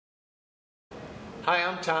Hi,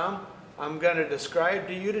 I'm Tom. I'm going to describe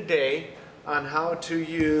to you today on how to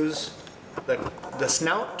use the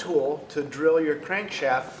Snout tool to drill your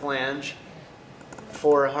crankshaft flange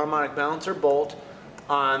for a harmonic balancer bolt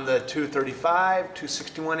on the 235,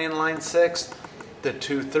 261 inline 6, the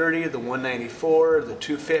 230, the 194, the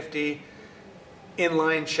 250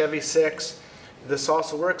 inline Chevy 6. This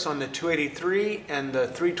also works on the 283 and the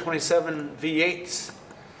 327 V8s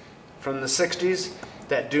from the 60s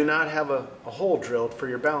that do not have a hole drilled for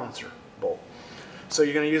your balancer bolt. So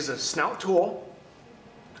you're going to use a Snout tool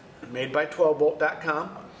made by 12bolt.com,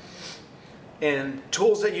 and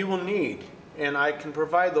tools that you will need, and I can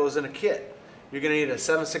provide those in a kit. You're going to need a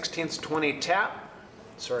 7/16 20 tap.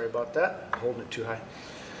 Sorry about that, I'm holding it too high.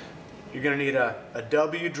 You're going to need a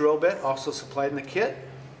W drill bit, also supplied in the kit.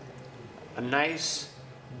 A nice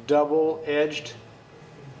double-edged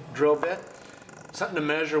drill bit. Something to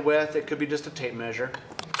measure with. It could be just a tape measure.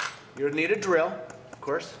 You'll need a drill, of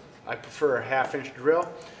course. I prefer a 1/2-inch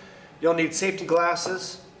drill. You'll need safety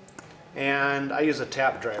glasses, and I use a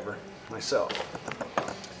tap driver myself.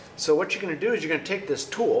 So what you're going to do is you're going to take this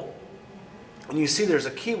tool, and you see there's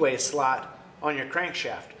a keyway slot on your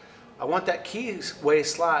crankshaft. I want that keyway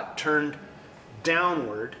slot turned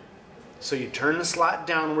downward. So you turn the slot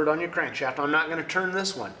downward on your crankshaft. I'm not going to turn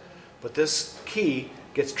this one, but this key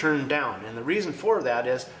gets turned down. And the reason for that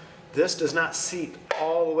is this does not seat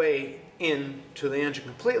all the way into the engine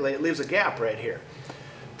completely. It leaves a gap right here.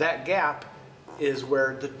 That gap is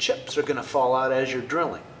where the chips are going to fall out as you're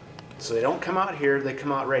drilling. So they don't come out here, they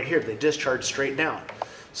come out right here. They discharge straight down.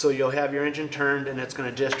 So you'll have your engine turned and it's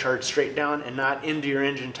going to discharge straight down and not into your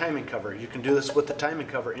engine timing cover. You can do this with the timing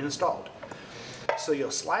cover installed. So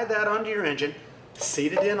you'll slide that onto your engine,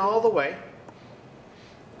 seat it in all the way,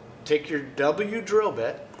 take your W drill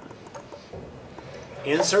bit,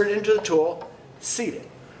 insert it into the tool, seat it.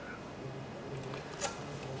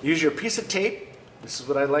 Use your piece of tape. This is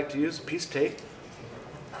what I like to use, a piece of tape.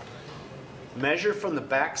 Measure from the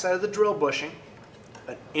back side of the drill bushing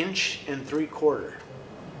 1 3/4 inches.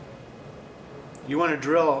 You want to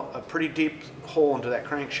drill a pretty deep hole into that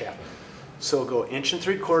crankshaft. So go 1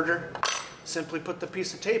 3/4 inches. Simply put the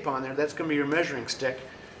piece of tape on there. That's going to be your measuring stick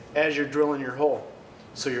as you're drilling your hole.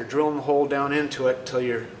 So you're drilling the hole down into it till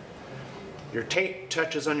your tape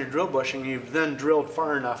touches on your drill bushing. You've then drilled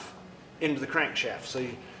far enough into the crankshaft. So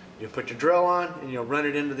you put your drill on and you'll run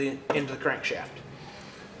it into the crankshaft.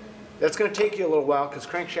 That's going to take you a little while because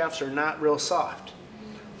crankshafts are not real soft.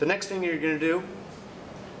 The next thing you're going to do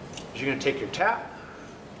is you're going to take your tap,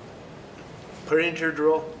 put it into your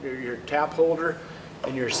drill, your tap holder,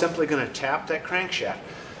 and you're simply going to tap that crankshaft.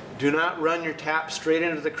 Do not run your tap straight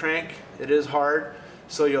into the crank. It is hard,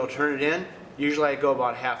 so you'll turn it in. Usually I go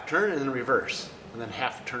about 1/2 turn and then reverse, and then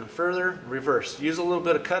 1/2 turn further, reverse. Use a little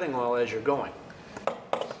bit of cutting oil as you're going.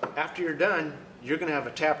 After you're done, you're going to have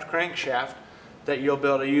a tapped crankshaft that you'll be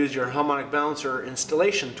able to use your harmonic balancer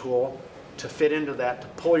installation tool to fit into that to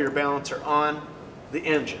pull your balancer on the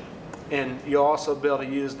engine. And you'll also be able to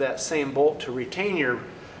use that same bolt to retain your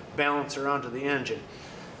balancer onto the engine.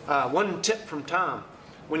 One tip from Tom: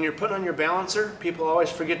 when you're putting on your balancer, people always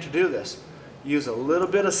forget to do this. Use a little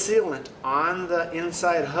bit of sealant on the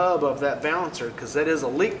inside hub of that balancer because that is a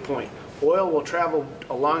leak point. Oil will travel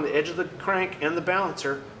along the edge of the crank and the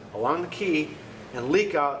balancer, along the key, and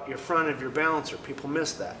leak out your front of your balancer. People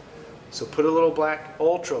miss that. So put a little black,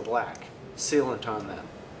 ultra black sealant on that.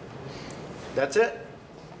 That's it.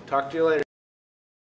 Talk to you later.